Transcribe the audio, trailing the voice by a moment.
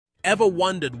Ever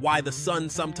wondered why the sun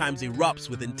sometimes erupts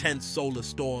with intense solar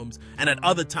storms and at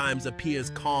other times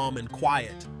appears calm and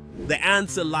quiet? The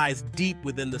answer lies deep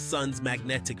within the sun's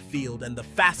magnetic field and the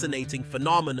fascinating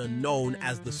phenomenon known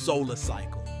as the solar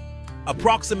cycle.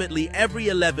 Approximately every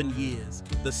 11 years,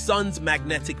 the sun's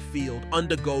magnetic field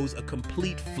undergoes a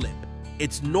complete flip.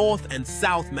 Its north and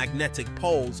south magnetic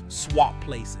poles swap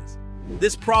places.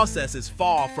 This process is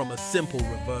far from a simple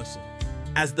reversal.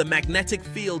 As the magnetic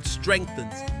field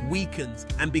strengthens, weakens,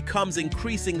 and becomes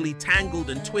increasingly tangled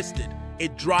and twisted,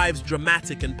 it drives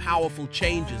dramatic and powerful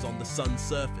changes on the sun's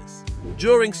surface.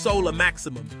 During solar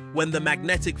maximum, when the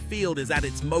magnetic field is at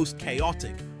its most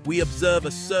chaotic, we observe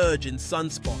a surge in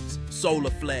sunspots,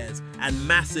 solar flares, and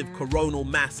massive coronal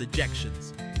mass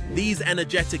ejections. These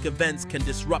energetic events can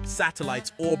disrupt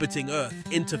satellites orbiting Earth,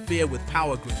 interfere with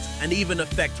power grids, and even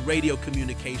affect radio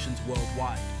communications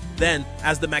worldwide. Then,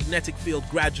 as the magnetic field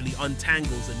gradually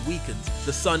untangles and weakens,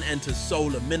 the sun enters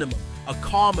solar minimum, a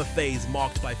calmer phase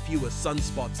marked by fewer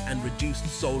sunspots and reduced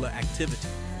solar activity.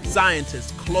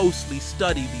 Scientists closely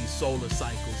study these solar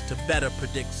cycles to better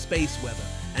predict space weather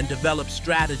and develop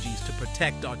strategies to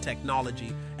protect our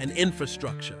technology and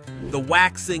infrastructure. The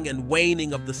waxing and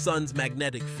waning of the sun's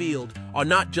magnetic field are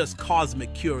not just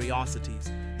cosmic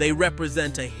curiosities. They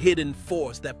represent a hidden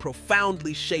force that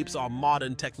profoundly shapes our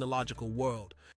modern technological world.